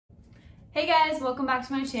Hey guys, welcome back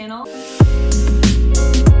to my channel.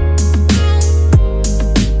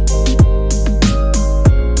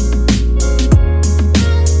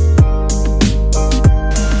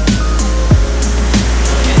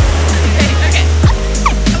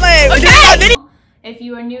 If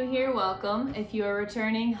you are new here, welcome. If you are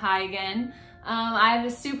returning, hi again. I have a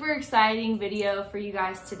super exciting video for you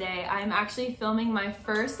guys today. I'm actually filming my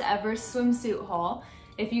first ever swimsuit haul.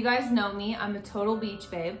 If you guys know me, I'm a total beach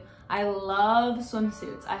babe. I love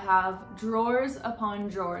swimsuits. I have drawers upon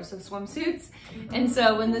drawers of swimsuits. And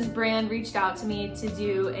so when this brand reached out to me to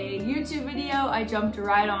do a YouTube video, I jumped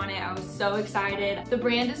right on it. I was so excited. The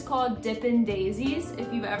brand is called Dippin Daisys,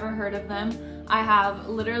 if you've ever heard of them. I have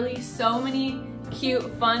literally so many cute,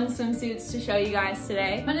 fun swimsuits to show you guys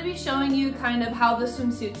today. I'm gonna be showing you kind of how the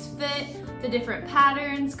swimsuits fit, the different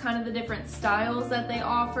patterns, kind of the different styles that they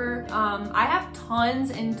offer. I have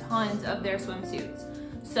tons and tons of their swimsuits.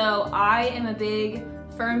 So I am a big,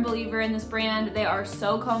 firm believer in this brand. They are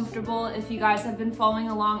so comfortable. If you guys have been following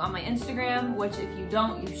along on my Instagram, which if you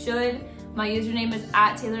don't, you should. My username is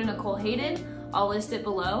 @taylornicolehayden. I'll list it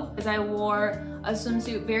below. Because I wore a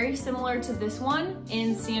swimsuit very similar to this one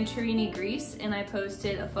in Santorini, Greece, and I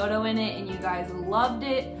posted a photo in it and you guys loved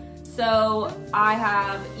it. So I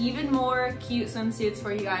have even more cute swimsuits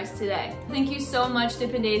for you guys today. Thank you so much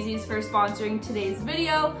Dippin Daisys for sponsoring today's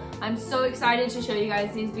video. I'm so excited to show you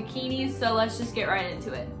guys these bikinis, so let's just get right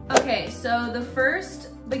into it. Okay, so the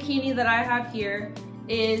first bikini that I have here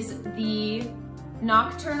is the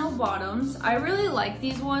nocturnal bottoms. I really like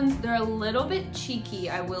these ones. They're a little bit cheeky,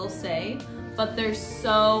 I will say, but they're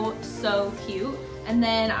so cute. And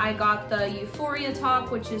then I got the Euphoria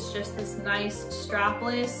top, which is just this nice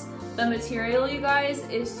strapless. The material, you guys,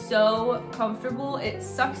 is so comfortable. It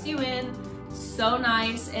sucks you in, so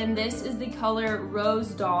nice. And this is the color Rose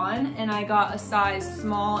Dawn, and I got a size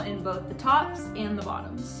small in both the tops and the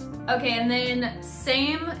bottoms. Okay, and then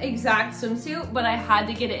same exact swimsuit, but I had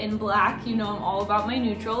to get it in black. You know I'm all about my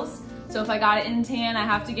neutrals. So if I got it in tan, I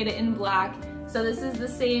have to get it in black. So this is the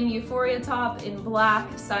same Euphoria top in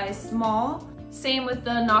black, size small. Same with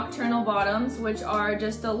the nocturnal bottoms, which are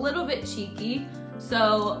just a little bit cheeky.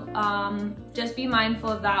 So just be mindful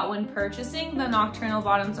of that when purchasing. The nocturnal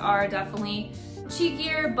bottoms are definitely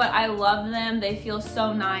cheekier, but I love them. They feel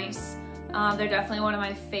so nice. They're definitely one of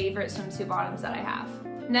my favorite swimsuit bottoms that I have.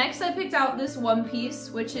 Next, I picked out this one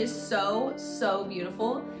piece, which is so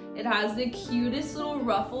beautiful. It has the cutest little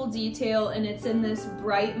ruffle detail, and it's in this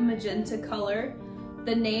bright magenta color.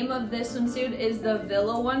 The name of this swimsuit is the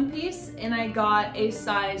Villa one piece, and I got a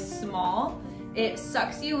size small. It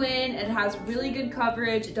sucks you in, it has really good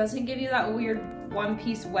coverage. It doesn't give you that weird one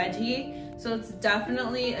piece wedgie. So it's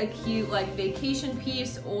definitely a cute like vacation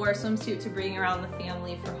piece or swimsuit to bring around the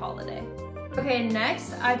family for holiday. Okay,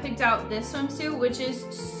 next I picked out this swimsuit, which is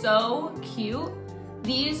so cute.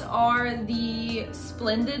 These are the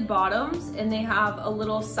Splendid bottoms, and they have a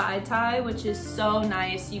little side tie, which is so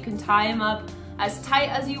nice. You can tie them up as tight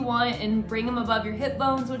as you want and bring them above your hip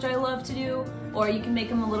bones, which I love to do, or you can make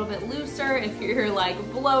them a little bit looser if you're like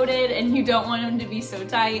bloated and you don't want them to be so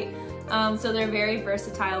tight. So they're very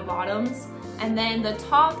versatile bottoms. And then the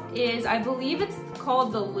top is, I believe it's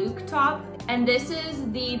called the Luke top, and this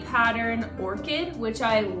is the pattern Orchid, which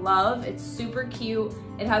I love. It's super cute.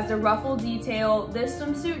 It has the ruffle detail. This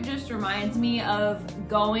swimsuit just reminds me of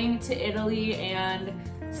going to Italy and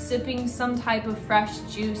sipping some type of fresh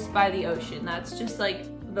juice by the ocean. That's just like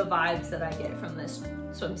the vibes that I get from this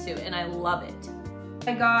swimsuit, and I love it.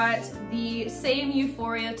 I got the same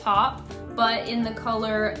Euphoria top, but in the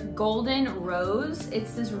color Golden Rose.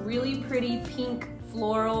 It's this really pretty pink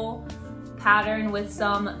floral pattern with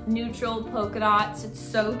some neutral polka dots. It's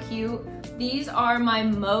so cute. These are my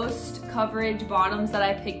most coverage bottoms that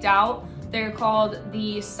I picked out. They're called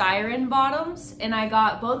the Siren bottoms, and I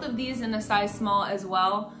got both of these in a size small as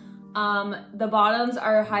well. The bottoms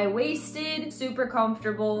are high-waisted, super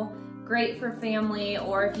comfortable, great for family,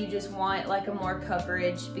 or if you just want like a more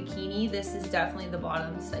coverage bikini, this is definitely the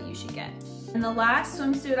bottoms that you should get. And the last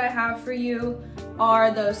swimsuit I have for you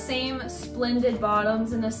are those same Splendid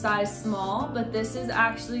bottoms in a size small, but this is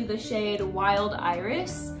actually the shade Wild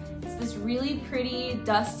Iris. It's this really pretty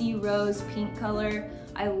dusty rose pink color.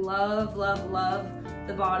 I love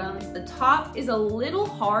the bottoms. The top is a little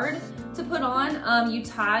hard to put on. You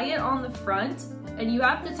tie it on the front, and you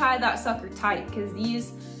have to tie that sucker tight because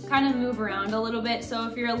these kind of move around a little bit. So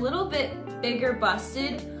if you're a little bit bigger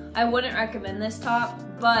busted, I wouldn't recommend this top,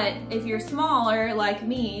 but if you're smaller like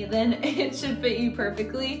me, then it should fit you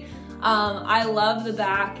perfectly. I love the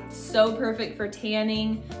back. It's so perfect for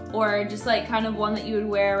tanning or just like kind of one that you would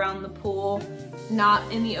wear around the pool.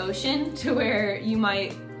 not in the ocean to where you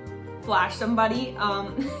might flash somebody.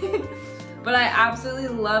 But I absolutely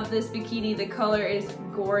love this bikini. The color is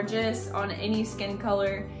gorgeous on any skin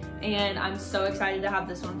color, and I'm so excited to have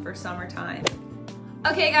this one for summertime.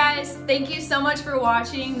 Okay guys, thank you so much for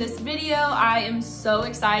watching this video. I am so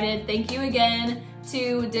excited. Thank you again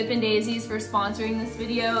to Dippin Daisys for sponsoring this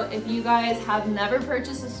video. If you guys have never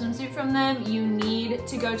purchased a swimsuit from them, you need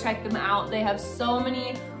to go check them out. They have so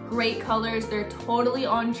many great colors. They're totally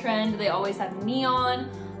on trend. They always have neon.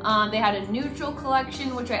 They had a neutral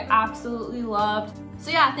collection, which I absolutely loved. So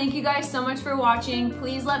yeah, thank you guys so much for watching.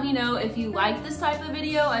 Please let me know if you like this type of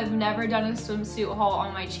video. I've never done a swimsuit haul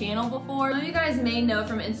on my channel before. Some of you guys may know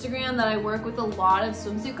from Instagram that I work with a lot of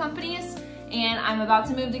swimsuit companies, and I'm about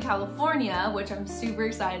to move to California, which I'm super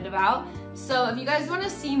excited about. So if you guys want to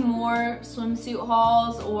see more swimsuit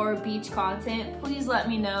hauls or beach content, please let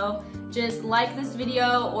me know. Just like this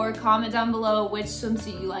video or comment down below which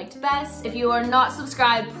swimsuit you liked best. If you are not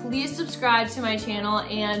subscribed, please subscribe to my channel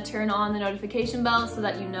and turn on the notification bell so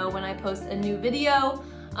that you know when I post a new video.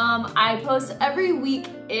 I post every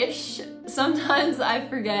week-ish. Sometimes I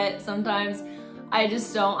forget, sometimes I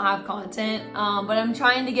just don't have content, but I'm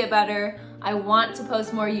trying to get better. I want to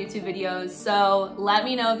post more YouTube videos, so let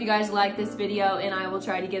me know if you guys like this video and I will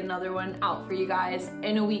try to get another one out for you guys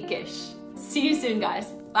in a week-ish. See you soon, guys.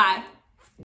 Bye.